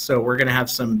 1. So we're going to have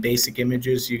some basic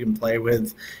images you can play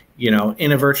with,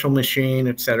 in a virtual machine,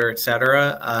 et cetera, et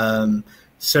cetera.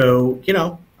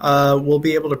 We'll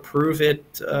be able to prove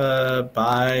it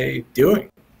by doing.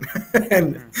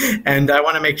 and I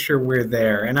want to make sure we're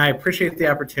there. And I appreciate the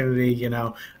opportunity.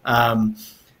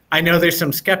 I know there's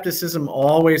some skepticism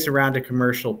always around a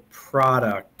commercial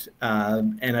product,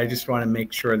 and I just want to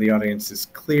make sure the audience is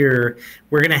clear.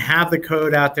 We're going to have the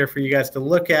code out there for you guys to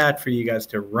look at, for you guys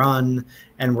to run,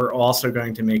 and we're also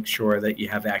going to make sure that you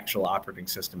have actual operating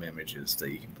system images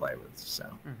that you can play with. So.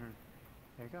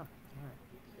 There you go. All right.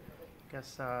 I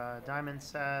guess Diamond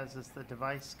says, is the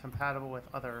device compatible with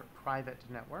other private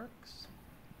networks?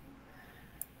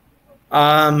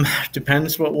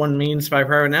 Depends what one means by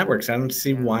private networks. I don't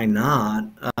see why not.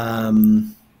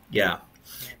 Yeah.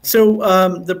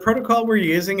 So the protocol we're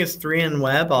using is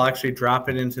 3NWeb. I'll actually drop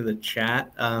it into the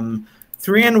chat.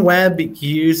 3NWeb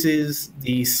uses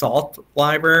the SALT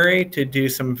library to do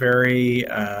some very,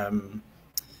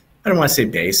 I don't want to say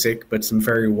basic, but some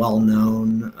very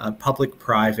well-known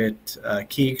public-private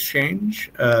key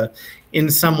exchange. In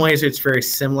some ways, it's very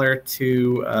similar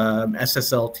to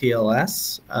SSL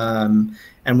TLS,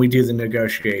 and we do the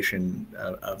negotiation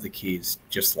of the keys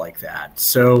just like that.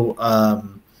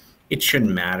 So it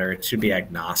shouldn't matter. It should be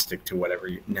agnostic to whatever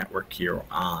network you're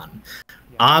on.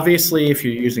 Yeah. Obviously, if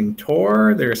you're using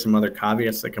Tor, there are some other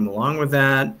caveats that come along with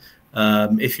that.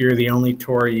 If you're the only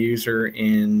Tor user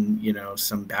in,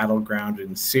 some battleground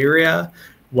in Syria,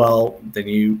 well, then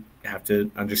you have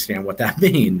to understand what that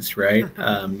means, right?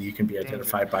 You can be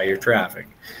identified by your traffic.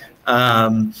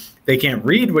 They can't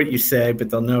read what you say, but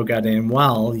they'll know goddamn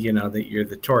well, that you're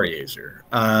the Tor user.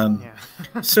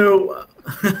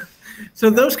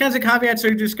 So those kinds of caveats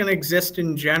are just going to exist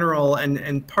in general.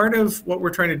 And part of what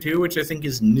we're trying to do, which I think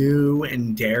is new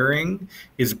and daring,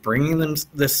 is bringing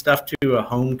this stuff to a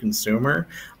home consumer.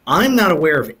 I'm not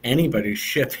aware of anybody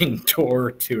shipping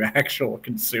Tor to actual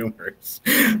consumers,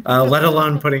 let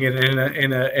alone putting it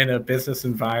in a business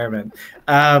environment.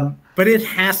 But it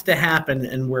has to happen,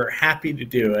 and we're happy to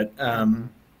do it.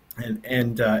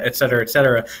 And et cetera, et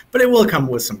cetera. But it will come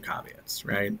with some caveats,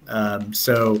 right?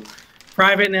 So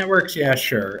private networks, yeah,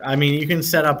 sure. I mean, you can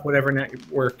set up whatever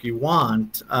network you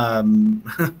want.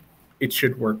 It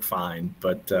should work fine,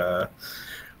 but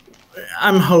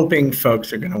I'm hoping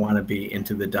folks are going to want to be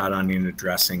into the .onion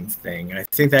addressing thing. I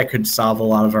think that could solve a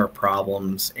lot of our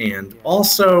problems and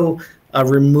also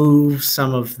remove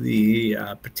some of the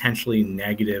potentially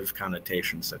negative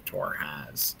connotations that Tor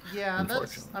has. Yeah,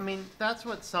 that's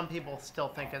what some people still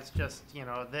think is just,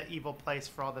 the evil place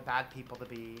for all the bad people to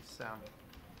be. So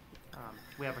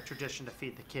we have a tradition to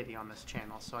feed the kitty on this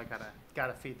channel, so I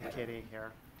gotta feed the kitty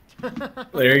here.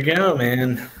 There you go,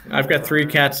 man. I've got 3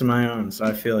 cats of my own, so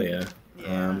I feel you.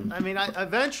 Yeah,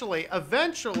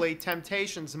 eventually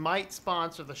Temptations might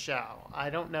sponsor the show. I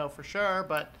don't know for sure,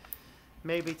 but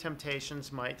maybe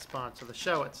Temptations might sponsor the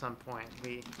show at some point.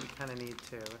 We kind of need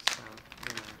to. So,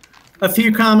 A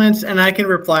few comments, and I can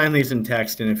reply on these in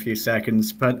text in a few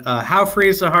seconds, but how free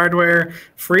is the hardware?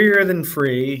 Freer than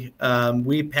free.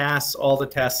 We pass all the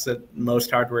tests that most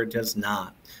hardware does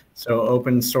not. So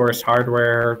open source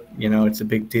hardware, it's a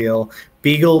big deal.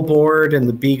 Beagle board and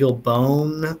the Beagle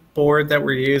Bone board that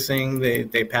we're using,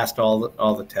 they passed all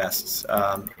the tests.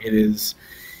 It is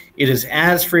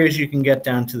as free as you can get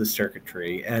down to the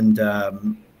circuitry, and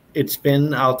it's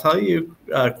been, I'll tell you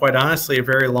quite honestly, a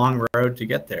very long road to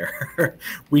get there.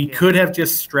 We could have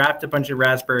just strapped a bunch of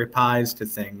Raspberry Pis to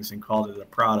things and called it a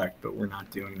product, but we're not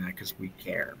doing that because we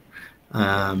care.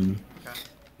 And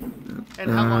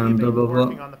how long have you been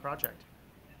working on the project?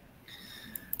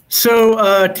 So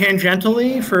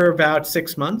tangentially for about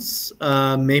 6 months,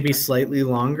 maybe slightly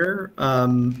longer.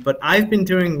 But I've been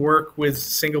doing work with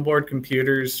single board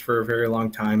computers for a very long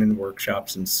time in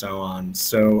workshops and so on.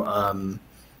 So,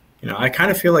 I kind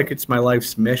of feel like it's my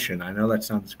life's mission. I know that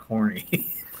sounds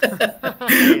corny.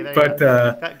 Hey, but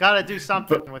got to do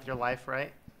something with your life,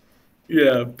 right?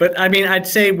 Yeah, but I mean, I'd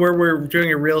say we're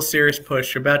doing a real serious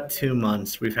push. About 2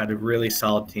 months, we've had a really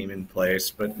solid team in place,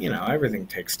 but everything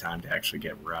takes time to actually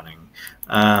get running.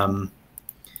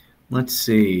 Let's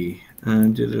see.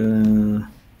 There's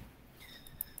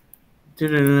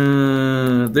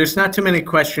not too many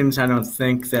questions, I don't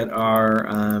think, that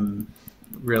are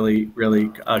really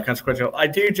consequential. I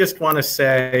do just want to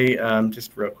say,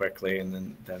 just real quickly,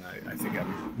 and then I think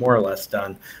I'm more or less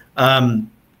done.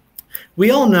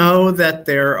 We all know that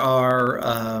there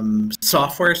are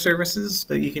software services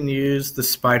that you can use, the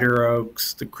Spider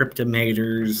Oaks, the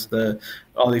Cryptomators,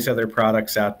 all these other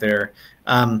products out there.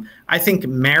 I think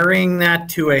marrying that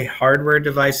to a hardware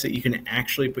device that you can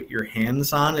actually put your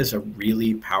hands on is a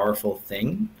really powerful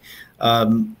thing.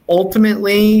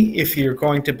 Ultimately, if you're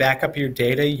going to back up your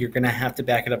data, you're going to have to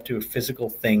back it up to a physical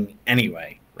thing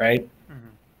anyway, right? Mm-hmm.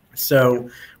 So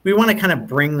we want to kind of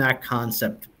bring that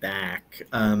concept back.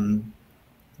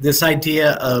 This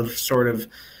idea of sort of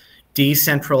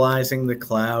decentralizing the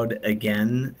cloud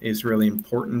again is really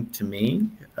important to me.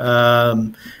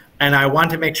 And I want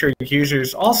to make sure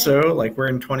users also, like we're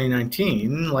in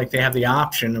 2019, like they have the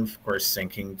option of course,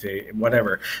 syncing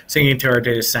to our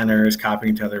data centers,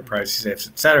 copying to other PrivacySafes,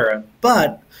 et cetera.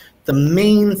 But The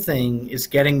main thing is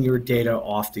getting your data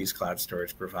off these cloud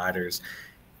storage providers.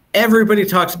 Everybody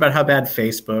talks about how bad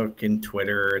Facebook and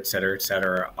Twitter, et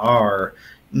cetera, are.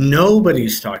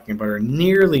 Nobody's talking about, or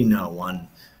nearly no one,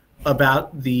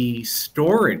 about the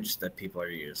storage that people are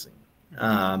using.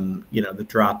 The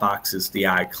Dropboxes, the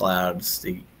iClouds,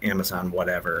 the Amazon,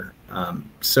 whatever.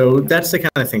 So that's the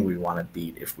kind of thing we want to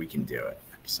beat if we can do it.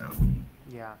 So.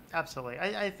 Yeah, absolutely.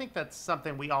 I think that's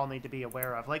something we all need to be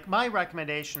aware of. Like, my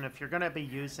recommendation, if you're going to be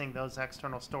using those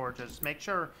external storages, make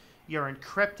sure you're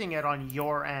encrypting it on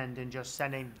your end and just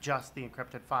sending just the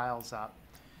encrypted files up.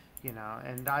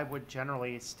 And I would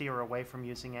generally steer away from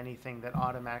using anything that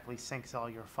automatically syncs all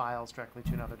your files directly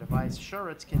to another device. Sure,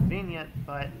 it's convenient,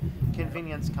 but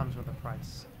convenience comes with a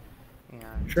price.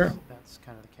 And sure, that's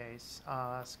kind of the case.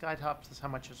 Skytop says, how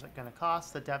much is it going to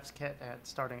cost? The devs kit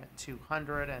starting at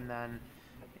 200, and then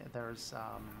there's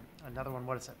another one.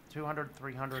 What is it? 200,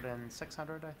 300, and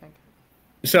 600, I think.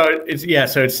 So it's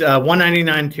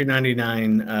 $199,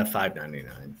 $299,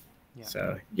 $599. Yeah.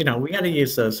 So we got to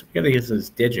use those. We got to use those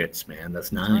digits, man.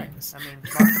 Those nines. Right. I mean,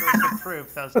 marketers have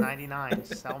proved those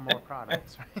 99s sell more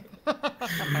products, right? All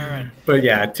right. But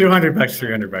yeah, $200,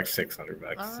 $300, $600. All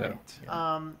right. So,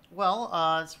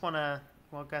 I just want to.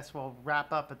 Well, I guess we'll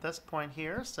wrap up at this point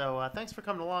here. So thanks for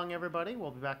coming along, everybody.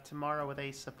 We'll be back tomorrow with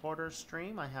a supporters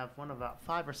stream. I have one of about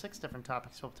 5 or 6 different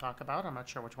topics we'll talk about. I'm not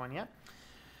sure which one yet.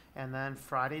 And then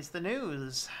Friday's the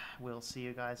news. We'll see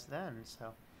you guys then.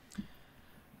 So.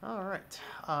 All right.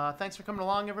 Thanks for coming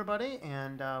along, everybody,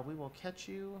 and we will catch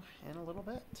you in a little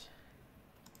bit.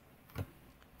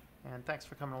 And thanks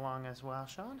for coming along as well,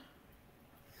 Sean.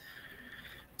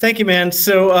 Thank you, man.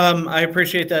 So I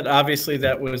appreciate that. Obviously,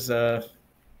 that was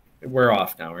we're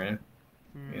off now, right?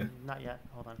 Yeah. Not yet.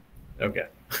 Hold on. Okay.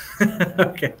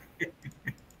 Okay.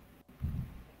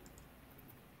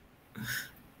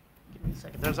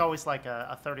 There's always like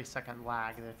a 30-second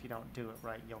lag that if you don't do it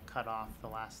right, you'll cut off the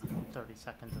last 30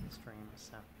 seconds of the stream.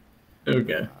 So.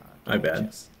 Okay. My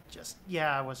bad.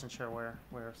 Yeah, I wasn't sure where,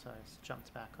 so I just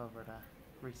jumped back over to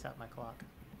reset my clock.